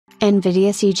NVIDIA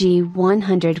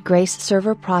CG100 Grace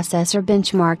server processor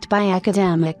benchmarked by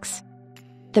academics.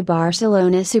 The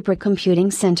Barcelona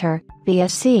Supercomputing Center,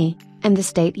 BSC, and the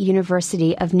State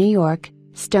University of New York,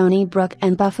 Stony Brook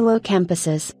and Buffalo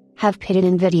campuses, have pitted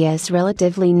NVIDIA's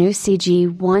relatively new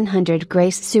CG100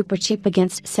 Grace superchip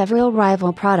against several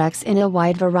rival products in a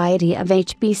wide variety of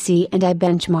HPC and AI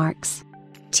benchmarks.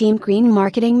 Team Green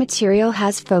Marketing Material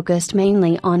has focused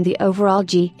mainly on the overall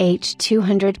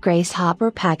CG100 Grace Hopper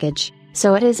package,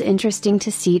 so it is interesting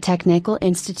to see technical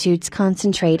institutes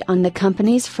concentrate on the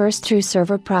company's first true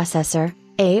server processor,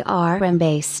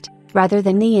 ARM-based, rather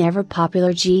than the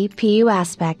ever-popular GPU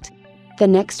aspect. The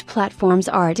Next Platforms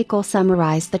article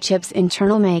summarized the chip's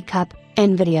internal makeup.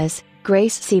 NVIDIA's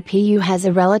Grace CPU has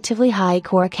a relatively high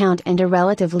core count and a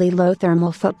relatively low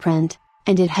thermal footprint,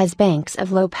 and it has banks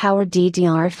of low-power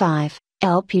DDR5,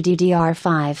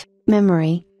 LPDDR5,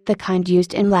 memory, the kind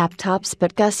used in laptops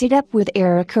but gussied up with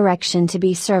error correction to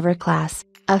be server class,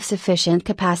 of sufficient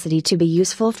capacity to be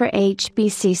useful for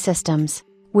HPC systems,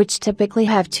 which typically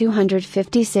have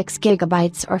 256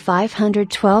 GB or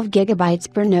 512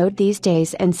 GB per node these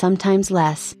days and sometimes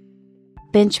less.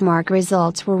 Benchmark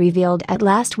results were revealed at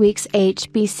last week's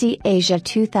HPC Asia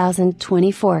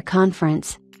 2024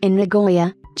 conference, in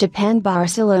Nagoya, Japan.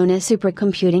 Barcelona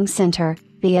Supercomputing Center,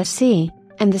 BSC,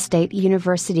 and the State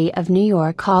University of New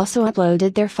York also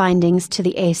uploaded their findings to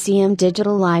the ACM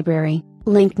Digital Library,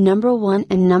 link number 1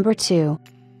 and number 2.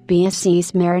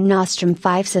 BSC's Mare Nostrum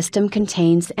 5 system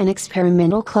contains an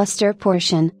experimental cluster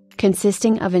portion,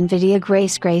 consisting of NVIDIA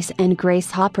Grace and Grace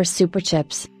Hopper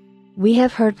superchips. We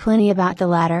have heard plenty about the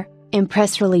latter, in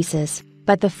press releases,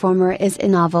 but the former is a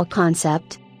novel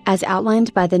concept, as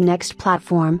outlined by the Next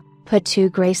Platform. Put two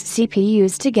Grace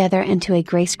CPUs together into a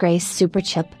Grace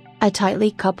superchip, a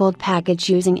tightly coupled package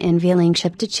using NVLink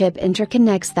chip-to-chip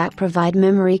interconnects that provide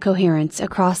memory coherence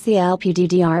across the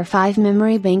LPDDR5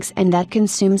 memory banks and that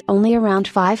consumes only around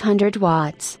 500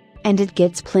 watts, and it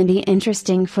gets plenty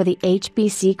interesting for the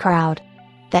HPC crowd.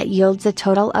 That yields a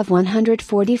total of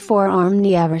 144 ARM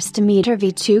Nearest-to-meter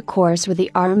V2 cores with the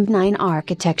ARM9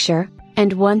 architecture,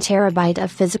 and 1 TB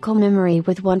of physical memory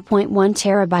with 1.1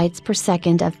 TB per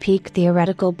second of peak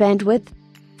theoretical bandwidth.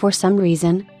 For some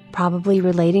reason, probably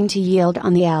relating to yield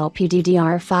on the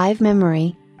LPDDR5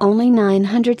 memory, only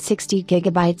 960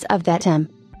 GB of that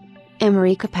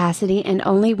memory capacity and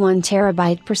only 1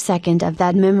 TB per second of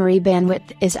that memory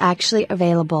bandwidth is actually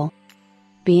available.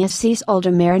 BSC's older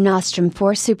Mare Nostrum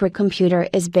 4 supercomputer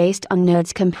is based on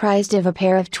nodes comprised of a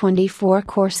pair of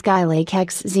 24-core Skylake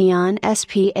X Xeon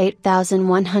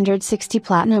SP8160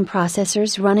 Platinum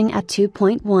processors running at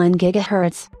 2.1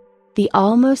 GHz. The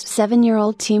almost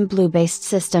 7-year-old Team Blue-based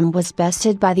system was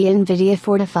bested by the NVIDIA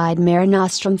fortified Mare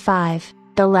Nostrum 5.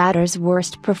 The latter's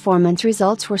worst performance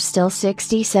results were still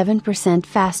 67%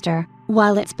 faster,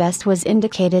 while its best was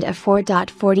indicated a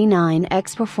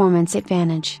 4.49x performance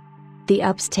advantage. The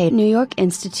upstate New York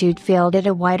Institute fielded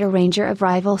a wider range of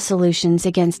rival solutions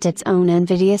against its own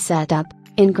NVIDIA setup,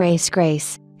 in Grace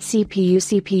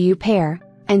CPU-CPU pair,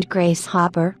 and Grace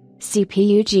Hopper,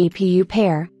 CPU-GPU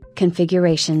pair,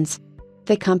 configurations.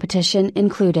 The competition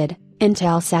included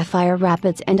Intel Sapphire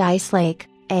Rapids and Ice Lake,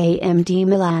 AMD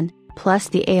Milan, plus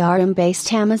the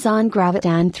ARM-based Amazon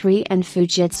Graviton 3 and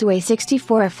Fujitsu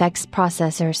A64FX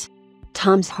processors.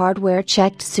 Tom's Hardware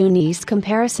checked Sunni's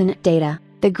comparison data.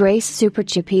 The Grace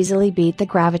superchip easily beat the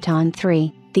Graviton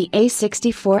 3, the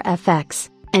A64FX,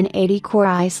 an 80-core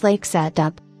Ice Lake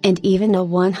setup, and even a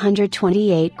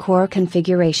 128-core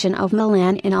configuration of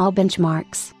Milan in all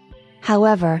benchmarks.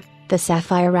 However, the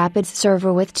Sapphire Rapids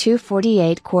server with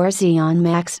 248-core Xeon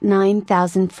Max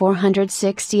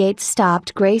 9468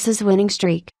 stopped Grace's winning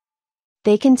streak.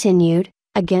 They continued,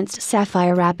 against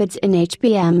Sapphire Rapids in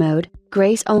HBM mode,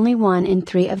 Grace only won in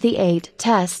 3 of the 8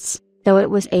 tests, though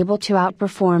it was able to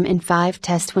outperform in 5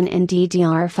 tests when in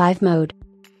DDR5 mode.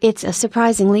 It's a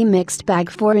surprisingly mixed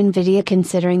bag for NVIDIA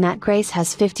considering that Grace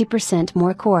has 50%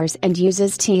 more cores and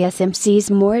uses TSMC's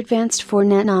more advanced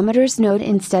 4nm node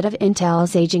instead of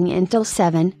Intel's aging Intel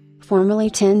 7,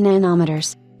 formerly 10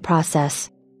 nanometers,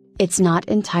 process. It's not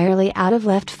entirely out of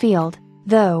left field,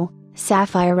 though.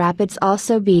 Sapphire Rapids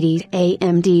also beat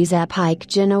AMD's EPYC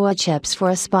Genoa chips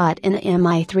for a spot in the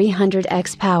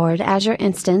MI300X powered Azure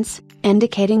instance,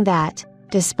 indicating that,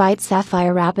 despite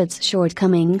Sapphire Rapids'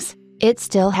 shortcomings, it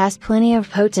still has plenty of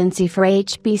potency for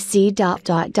HPC.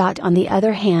 On the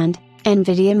other hand,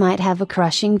 NVIDIA might have a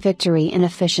crushing victory in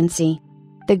efficiency.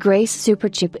 The Grace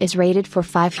superchip is rated for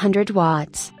 500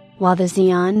 watts, while the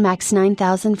Xeon Max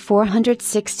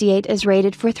 9468 is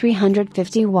rated for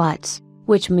 350 watts,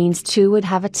 which means 2 would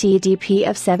have a TDP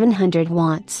of 700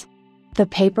 watts. The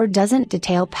paper doesn't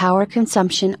detail power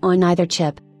consumption on either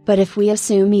chip, but if we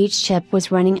assume each chip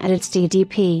was running at its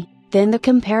TDP, then the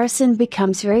comparison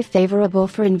becomes very favorable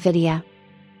for NVIDIA.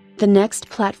 The next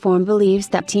platform believes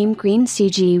that Team Green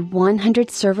CG100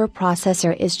 server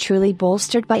processor is truly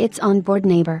bolstered by its onboard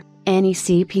neighbor. Any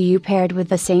CPU paired with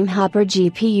the same Hopper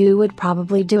GPU would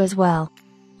probably do as well.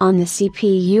 On the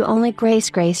CPU-only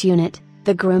Grace unit,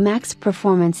 the GRU-Max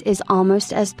performance is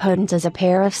almost as potent as a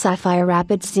pair of Sapphire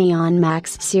Rapids Xeon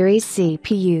Max series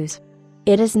CPUs.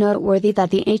 It is noteworthy that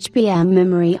the HBM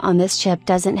memory on this chip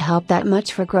doesn't help that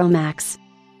much for GRU-Max.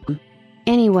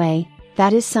 Anyway,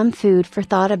 that is some food for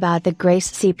thought about the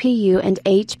Grace CPU and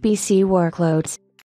HPC workloads.